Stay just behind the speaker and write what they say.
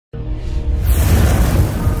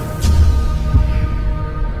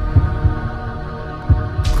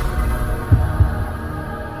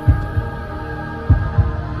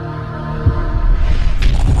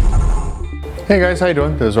Hey guys, how you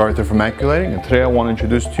doing? This is Arthur from Acue, and today I want to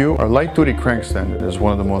introduce to you our light duty crank stand. It is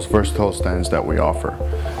one of the most versatile stands that we offer.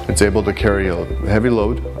 It's able to carry a heavy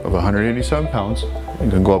load of 187 pounds. You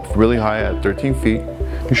can go up really high at 13 feet.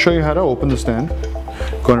 I'll show you how to open the stand.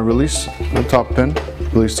 Going to release the top pin,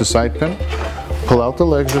 release the side pin, pull out the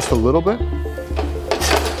legs just a little bit.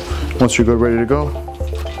 Once you're good, ready to go,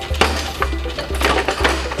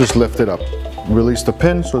 just lift it up. Release the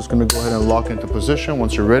pin, so it's going to go ahead and lock into position.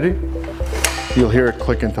 Once you're ready, you'll hear it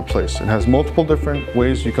click into place. It has multiple different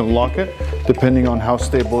ways you can lock it. Depending on how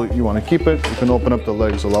stable you want to keep it, you can open up the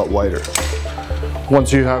legs a lot wider.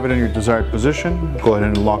 Once you have it in your desired position, go ahead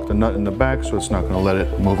and lock the nut in the back so it's not going to let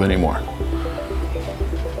it move anymore.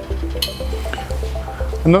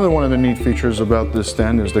 Another one of the neat features about this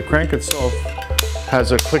stand is the crank itself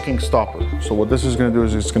has a clicking stopper. So what this is going to do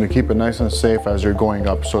is it's going to keep it nice and safe as you're going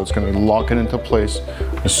up. So it's going to lock it into place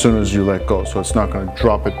as soon as you let go. So it's not going to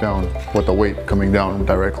drop it down with the weight coming down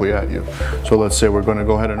directly at you. So let's say we're going to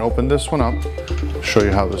go ahead and open this one up, show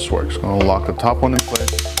you how this works. I'm going to lock the top one in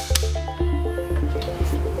place.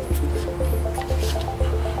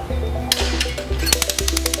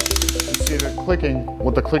 Clicking,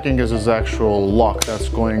 what the clicking is actual lock that's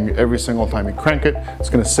going every single time you crank it. It's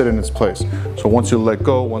going to sit in its place. So once you let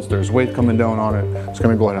go, once there's weight coming down on it, it's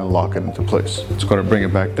going to go ahead and lock it into place. It's going to bring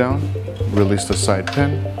it back down, release the side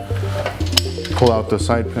pin, pull out the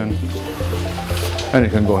side pin, and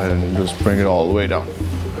you can go ahead and just bring it all the way down.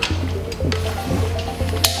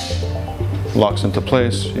 Locks into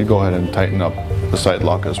place. You go ahead and tighten up the side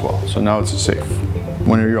lock as well. So now it's safe.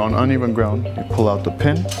 When you're on uneven ground, you pull out the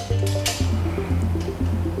pin,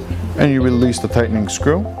 and you release the tightening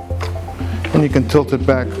screw, and you can tilt it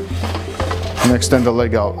back and extend the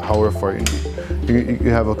leg out however far you need. You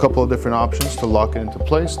have a couple of different options to lock it into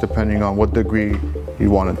place depending on what degree you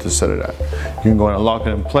wanted to set it at. You can go ahead and lock it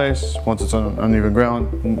in place once it's on uneven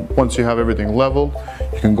ground. Once you have everything leveled,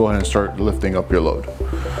 you can go ahead and start lifting up your load.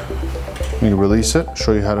 You release it,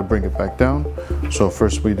 show you how to bring it back down. So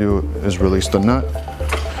first we do is release the nut,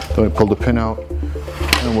 then we pull the pin out,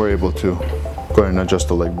 and we're able to go ahead and adjust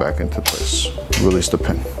the leg back into place. Release the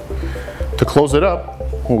pin. To close it up,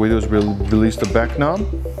 what we do is release the back knob,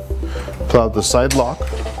 pull out the side lock.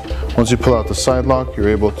 Once you pull out the side lock, you're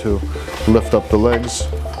able to lift up the legs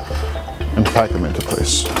and pack them into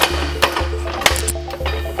place.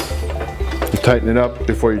 You tighten it up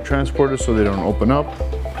before you transport it so they don't open up.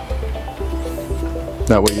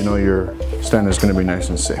 That way you know your stand is going to be nice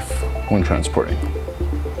and safe when transporting.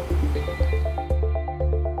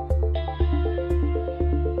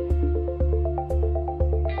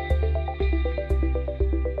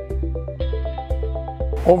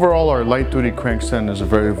 Overall, our light duty crank stand is a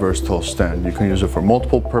very versatile stand. You can use it for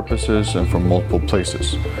multiple purposes and from multiple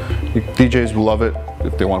places. DJs will love it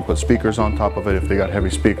if they want to put speakers on top of it. If they got heavy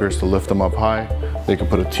speakers to lift them up high, they can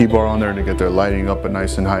put a T-bar on there to get their lighting up and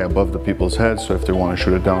nice and high above the people's heads. So if they want to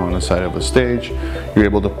shoot it down on the side of a stage, you're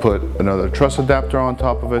able to put another truss adapter on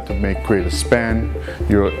top of it to create a span.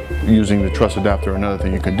 You're using the truss adapter. Another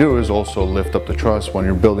thing you can do is also lift up the truss when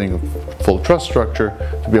you're building a full truss structure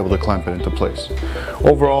to be able to clamp it into place.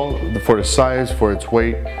 Overall, for the size, for its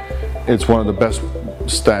weight, it's one of the best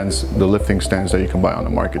stands, the lifting stands that you can buy on the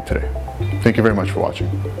market today. Thank you very much for watching.